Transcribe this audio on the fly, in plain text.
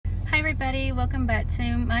everybody, welcome back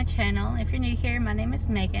to my channel. If you're new here, my name is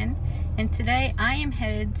Megan, and today I am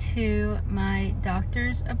headed to my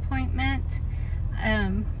doctor's appointment.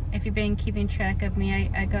 If you've been keeping track of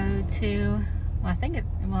me, I go to,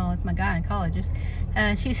 it's my gynecologist.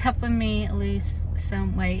 She's helping me lose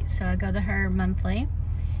some weight, so I go to her monthly.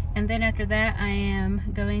 And then after that, I am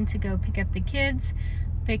going to go pick up the kids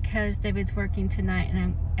because David's working tonight,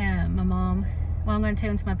 and my mom, well, I'm going to take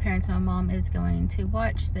them to my parents. My mom is going to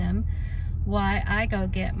watch them while I go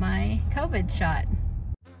get my COVID shot.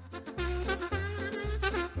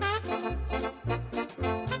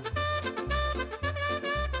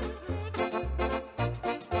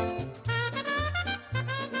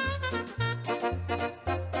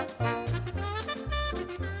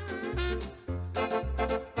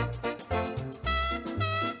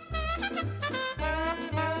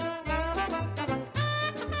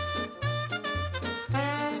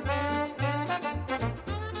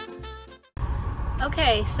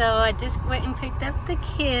 Okay, so I just went and picked up the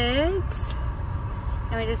kids,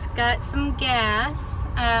 and we just got some gas.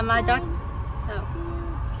 My doc. Oh.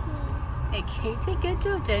 Hey, cutie, good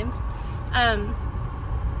job, James.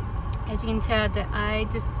 As you can tell, that I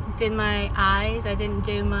just did my eyes. I didn't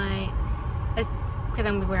do my, because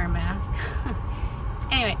I'm wearing a mask.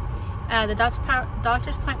 Anyway, the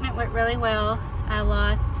doctor's appointment went really well. I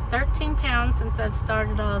lost 13 pounds since I've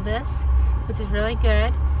started all this, which is really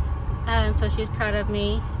good. So she's proud of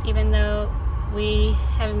me, even though we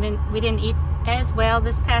didn't eat as well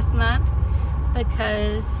this past month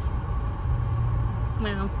because,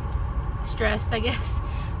 well, stress, I guess.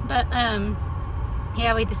 But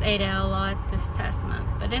yeah, we just ate out a lot this past month.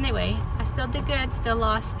 But anyway, I still did good. Still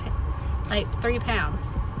lost like 3 pounds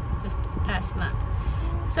this past month.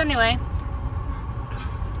 So anyway,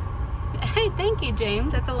 hey, thank you,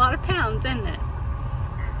 James. That's a lot of pounds, isn't it?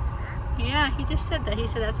 Yeah, he just said that. He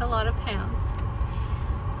said that's a lot of pounds.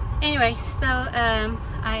 Anyway, so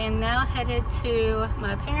I am now headed to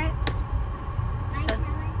my parents.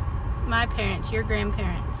 My parents, your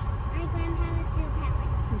grandparents. My grandparents, your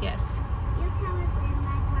parents. Yes. Your parents and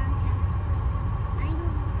my grandparents.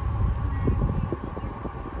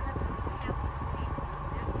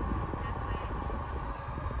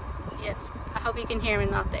 Yes. I hope you can hear me,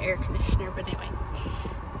 not the air conditioner, but anyway.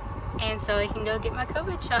 And so I can go get my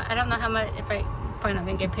COVID shot. I don't know how much, probably not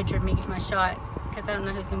gonna get a picture of me getting my shot because I don't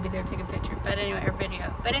know who's gonna be there to take a picture, but anyway, or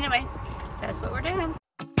video. But anyway, that's what we're doing.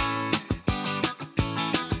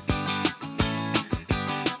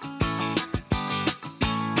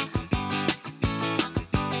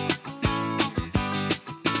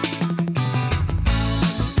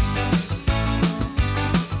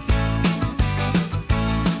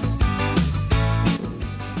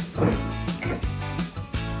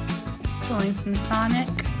 Pulling some Sonic.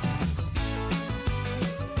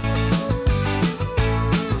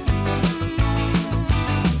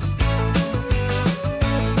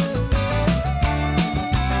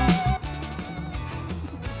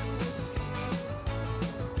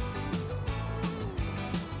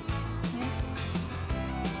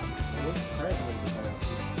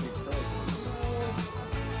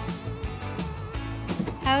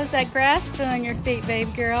 How's that grass feeling your feet, babe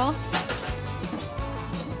girl?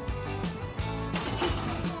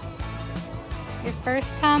 Your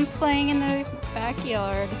first time playing in the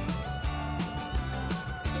backyard.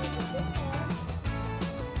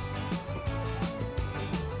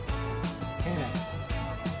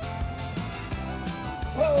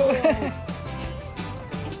 Whoa!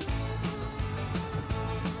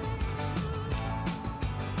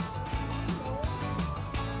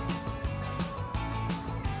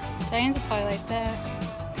 Diane's probably like that.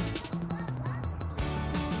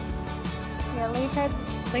 Yeah,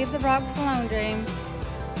 leave the rocks alone, James.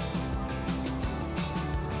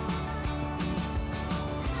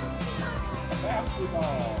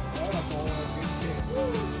 Basketball.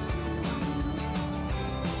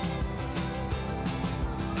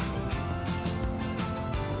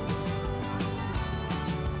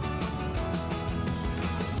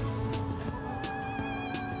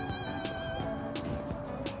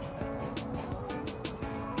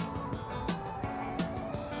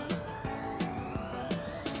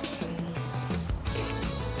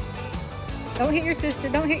 Don't hit your sister.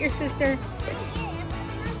 Don't hit your sister.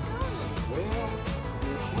 Well,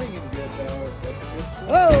 you're swinging good, though. That's a good swing.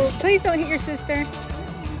 Whoa, please don't hit your sister.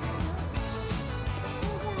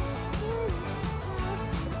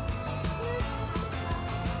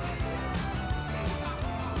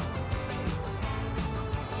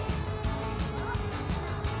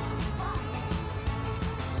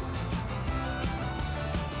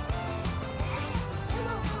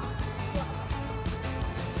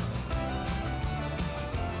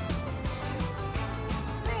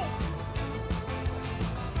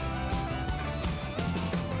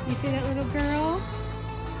 See that little girl?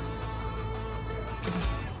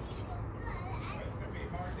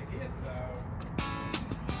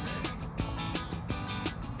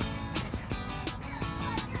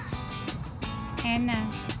 Anna.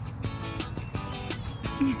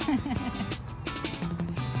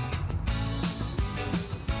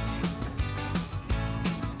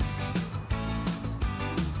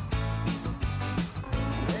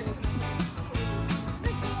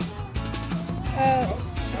 Oh.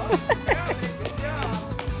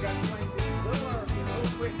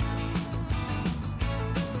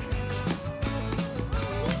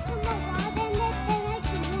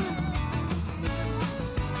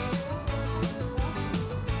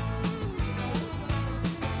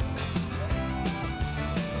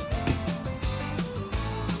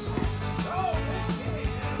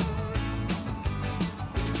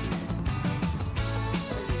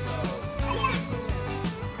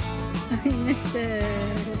 You missed it.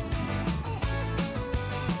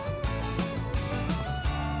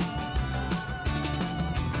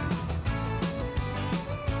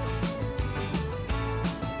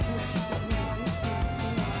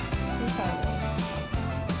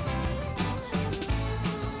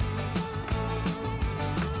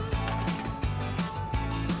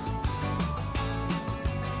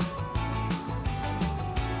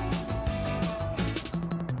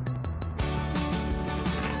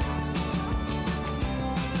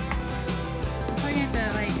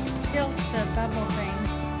 Tilt the bubble thing.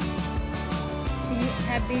 Can you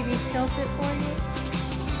have BB tilt it for you?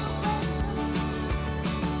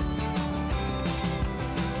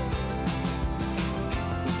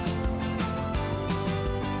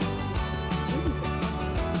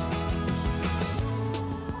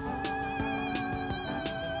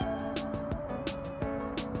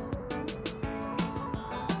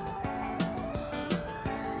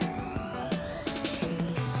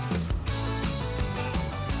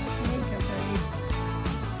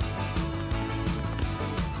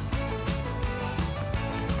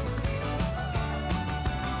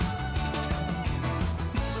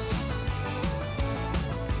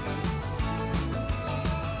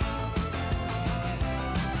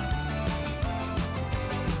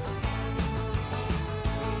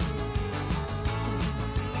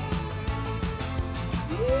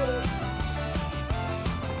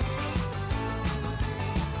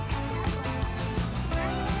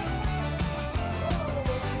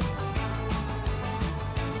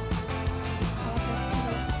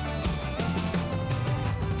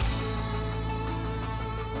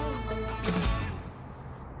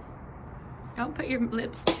 Don't put your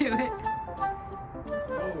lips to it.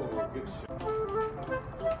 Oh, good shot.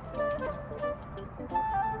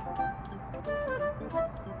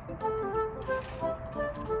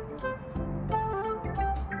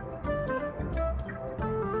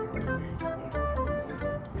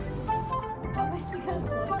 I think you gotta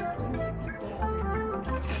look as soon as it comes out.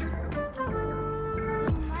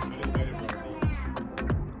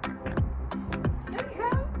 There you go.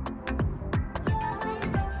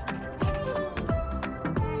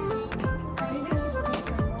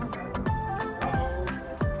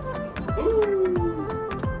 Oh.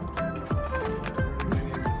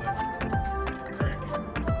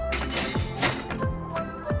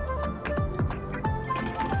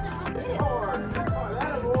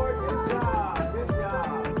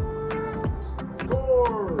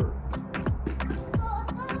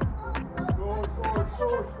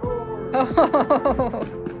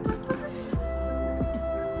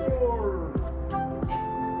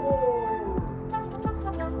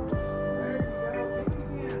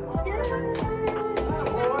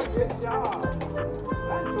 Good job.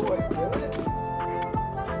 That's the way to do it.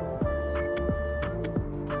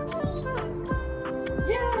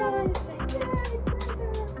 Yay! Say yay,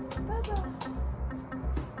 brother. Bye-bye.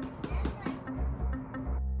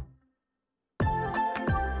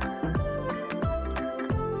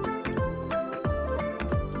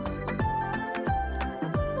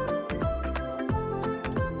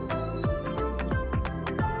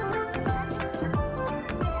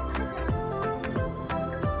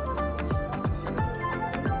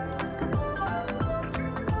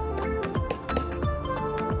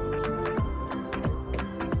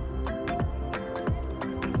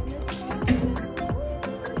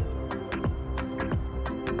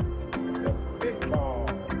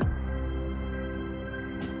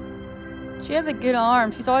 She has a good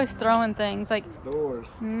arm. She's always throwing things like. Doors.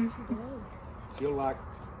 She'll like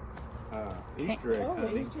Easter egg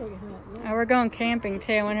hunting. Oh, we're going camping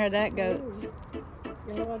too. I wonder how that goes. You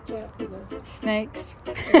gotta watch out for the Snakes.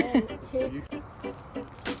 ticks.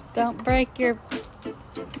 Don't break your.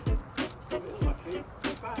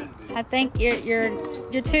 Fine. I think you're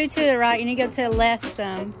too to the right. You need to go to the left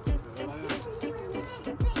some.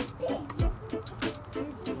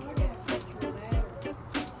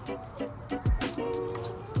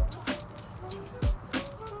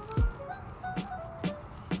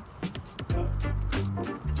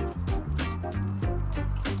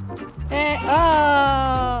 Hey,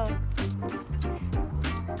 oh!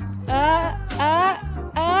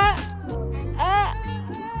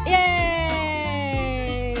 Yay!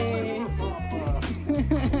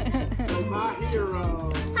 My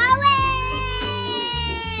hero.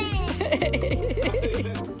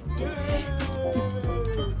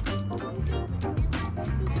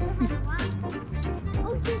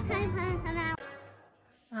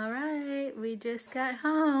 All right, we just got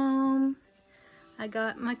home. I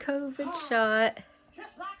got my COVID shot.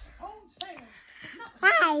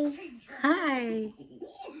 Hi. Hi.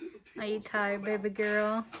 Are you tired, baby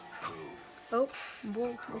girl? Oh,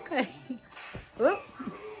 whoa, okay. Whoop.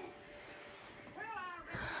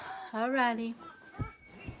 Alrighty.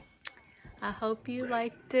 I hope you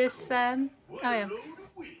like this. Oh yeah,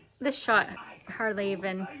 this shot hardly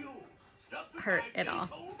even hurt at all.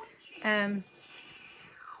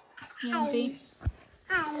 Yumpy.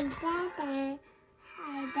 Hi, Dada.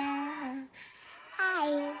 Hi, Dada.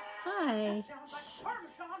 Hi. Hi.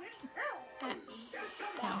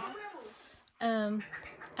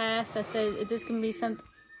 I said, is this gonna be something?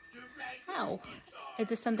 Ow. Is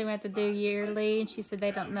this something we have to do yearly? And she said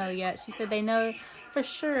they don't know yet. She said they know for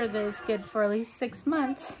sure that it's good for at least 6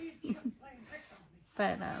 months.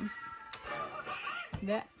 But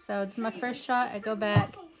yeah. So it's my first shot. I go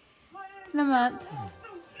back in a month.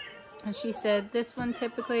 And she said this one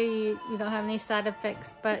typically you don't have any side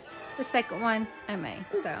effects, but the second one I may.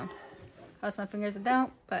 So cross my fingers I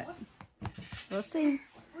don't, but we'll see.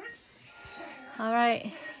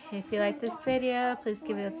 Alright, if you like this video, please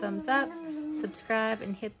give it a thumbs up, subscribe,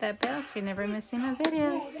 and hit that bell so you never miss any of my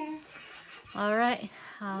videos. Alright,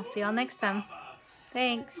 I'll see y'all next time.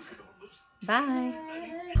 Thanks. Bye.